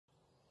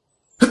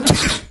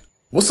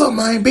What's up,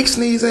 man? Big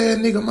sneeze ass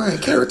nigga, man.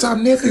 Carrot top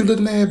nephew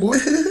looking ass boy.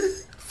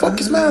 Fuck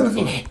you smiling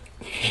for?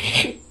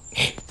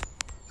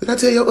 Did I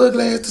tell your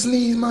ugly ass to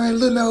sneeze, man?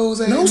 Little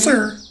nose ass. No,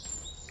 sir.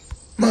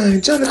 Man,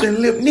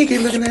 Jonathan lip Nicky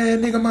looking ass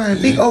nigga, man.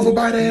 Big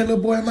overbite ass little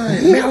boy,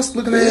 man. Mouse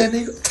looking ass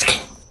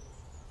nigga.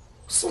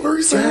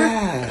 Sorry, sir.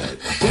 God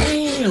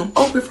damn.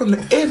 Open from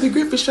the Eddie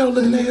Griffith show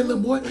looking ass little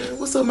boy.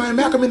 What's up, man?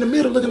 Malcolm in the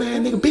middle looking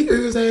ass nigga. Big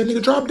ears ass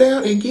nigga. Drop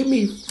down and give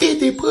me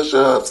 50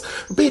 push-ups,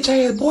 bitch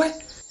ass boy.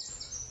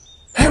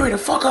 Hurry the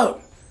fuck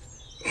up.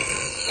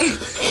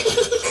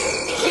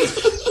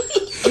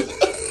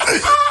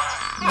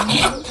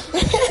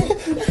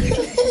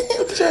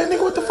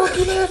 Nigga, what the fuck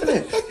you laughing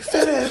at? You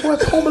fat ass boy,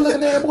 Homer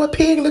looking ass boy,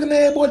 pig looking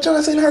ass boy,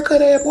 Johnson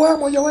haircut ass boy,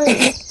 I'm on your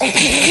ass.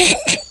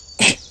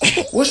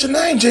 What's your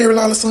name, Jerry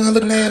Lawler's son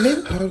looking ass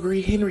nigga?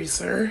 Hungry Henry,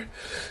 sir.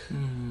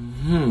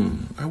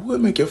 I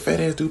would make your fat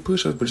ass do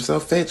push-ups, but you're so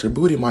fat your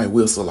booty might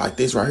whistle like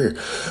this right here.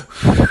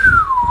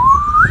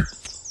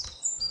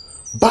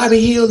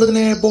 Bobby Hill looking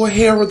at boy,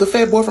 Harold, the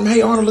fat boy from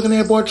Hey Arnold looking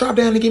at boy, drop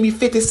down and give me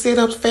 50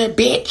 sit-ups, fat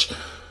bitch.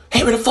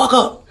 Hurry the fuck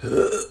up.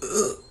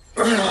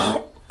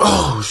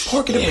 Oh, shit.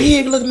 Porky the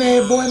pig looking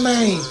at boy,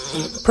 man.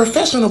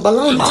 Professional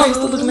baloney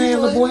taster looking at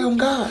little boy on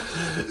God.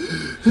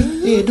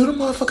 Yeah, do the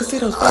motherfucker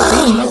sit-ups, fat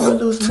bitch. You gonna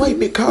lose some weight,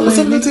 big collar. What's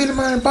up, little titty,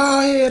 man?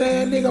 Bald head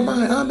ass nigga,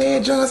 man. I'm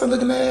Ed Johnson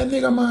looking at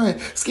nigga, man.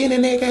 Skinny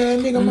neck ass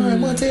nigga, man.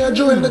 Montel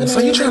Jordan looking at. So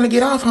you trying to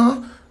get off,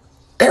 huh?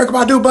 Eric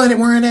Badu bunny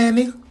wearing that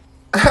nigga.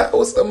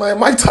 What's up, man?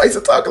 Mike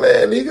Tyson talking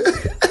that nigga.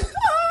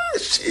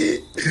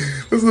 Shit.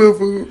 What's up,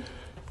 fool?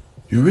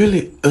 You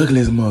really ugly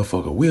as a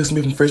motherfucker. Will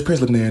Smith from Fresh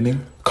Prince looking at nigga.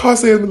 Car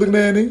salesman looking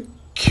at nigga.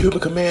 Cuban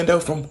Commando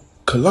from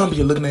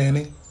Colombia looking at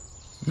nigga.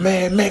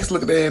 Mad Max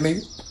looking at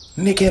nigga.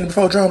 Nick Cannon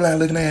before Drumline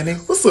looking at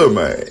nigga. What's up,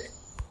 man?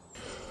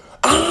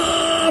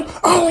 I'm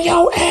on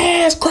your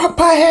ass, crock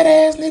pot head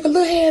ass nigga,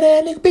 little head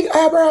ass nigga, big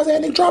eyebrows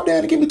ass nigga, drop down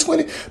and give me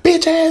 20,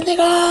 bitch ass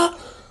nigga.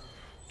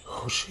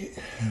 Oh, shit.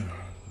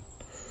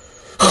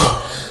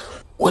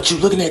 What you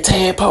looking at,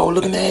 tadpole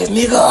looking ass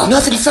nigga?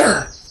 Nothing,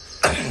 sir.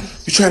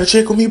 You trying to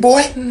check with me,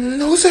 boy?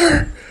 No,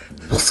 sir.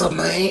 What's up,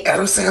 man?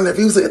 Adam Sandler, if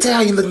he was an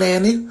Italian looking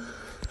ass nigga.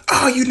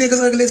 All you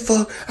niggas ugly as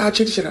fuck. I'll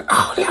check this shit out.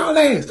 Oh, they all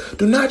ass.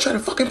 Do not try to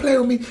fucking play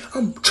with me.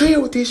 I'm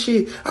chill with this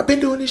shit. I've been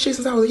doing this shit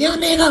since I was a young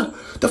nigga.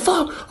 The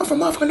fuck? I'm from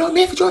motherfucking North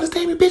Memphis. You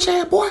understand me, bitch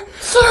ass boy?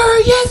 Sir,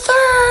 yes,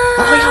 sir.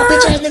 All y'all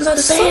bitch ass niggas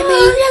understand me?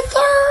 Yes,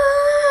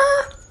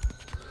 sir.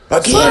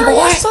 Again, sir, boy.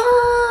 Yes,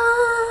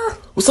 sir.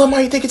 What's up,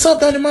 man? You think it's up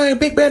down there, man?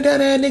 Big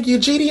bandana ass nigga, you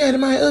GD ain't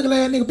man, ugly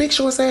ass nigga, big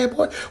short ass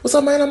boy. What's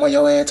up, man? I'm on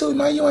your ass too,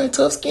 man. You ain't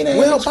tough skin ass.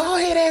 Well, bald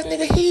head ass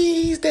nigga,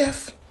 he's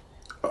deaf.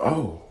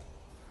 Oh.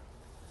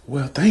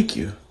 Well, thank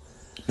you.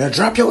 Now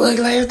drop your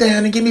ugly ass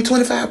down and give me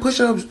 25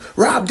 push-ups.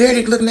 Rob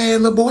Derrick looking ass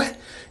little boy.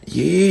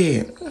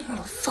 Yeah.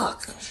 Oh,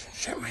 fuck.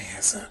 Shut my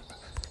ass up.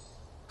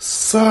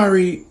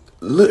 Sorry,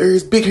 little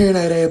ears, big hair in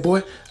that ass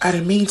boy. I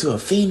didn't mean to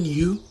offend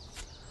you.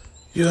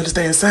 You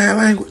understand sign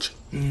language?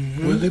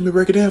 Mm-hmm. Well, let me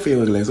break it down for you,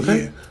 ugly ass,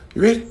 okay? Yeah.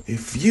 You ready?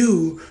 If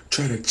you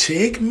try to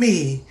check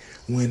me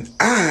when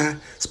I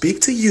speak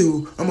to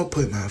you, I'm gonna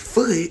put my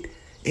foot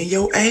in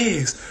your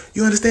ass.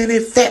 You understand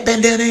that fat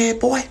bandana ass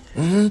boy?